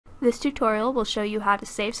This tutorial will show you how to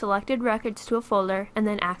save selected records to a folder and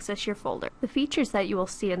then access your folder. The features that you will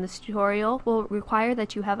see in this tutorial will require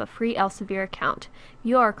that you have a free Elsevier account.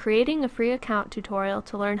 You are creating a free account tutorial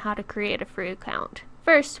to learn how to create a free account.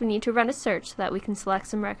 First, we need to run a search so that we can select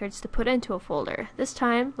some records to put into a folder. This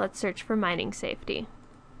time, let's search for mining safety.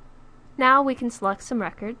 Now we can select some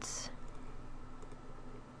records.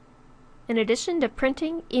 In addition to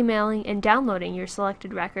printing, emailing, and downloading your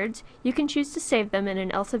selected records, you can choose to save them in an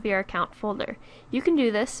Elsevier account folder. You can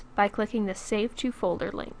do this by clicking the Save to Folder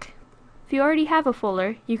link. If you already have a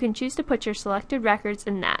folder, you can choose to put your selected records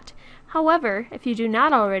in that. However, if you do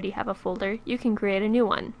not already have a folder, you can create a new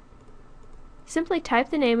one. Simply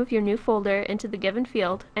type the name of your new folder into the given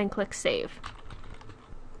field and click Save.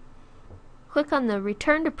 Click on the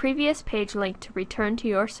Return to Previous Page link to return to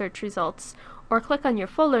your search results, or click on your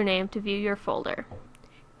folder name to view your folder.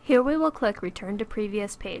 Here we will click Return to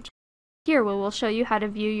Previous Page. Here we will show you how to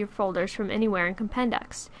view your folders from anywhere in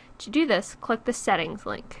Compendex. To do this, click the Settings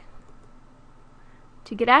link.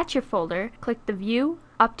 To get at your folder, click the View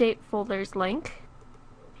Update Folders link.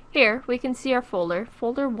 Here we can see our folder,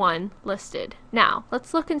 Folder 1, listed. Now,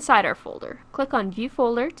 let's look inside our folder. Click on View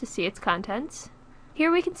Folder to see its contents. Here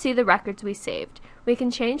we can see the records we saved. We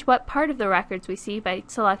can change what part of the records we see by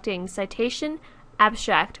selecting Citation,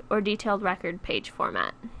 Abstract, or Detailed Record page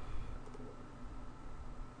format.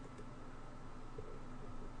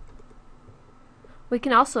 We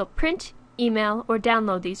can also print, email, or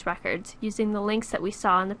download these records using the links that we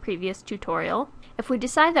saw in the previous tutorial. If we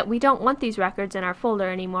decide that we don't want these records in our folder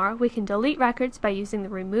anymore, we can delete records by using the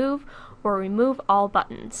Remove or Remove All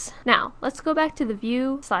buttons. Now, let's go back to the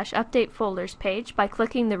View/Update Folders page by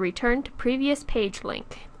clicking the Return to Previous Page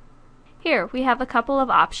link. Here, we have a couple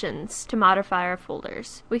of options to modify our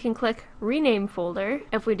folders. We can click Rename Folder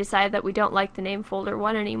if we decide that we don't like the name Folder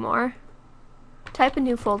 1 anymore. Type a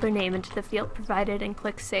new folder name into the field provided and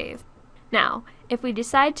click Save. Now, if we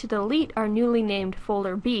decide to delete our newly named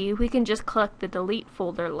Folder B, we can just click the Delete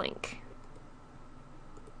Folder link.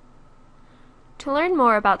 To learn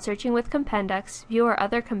more about searching with Compendex, view our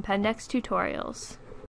other Compendex tutorials.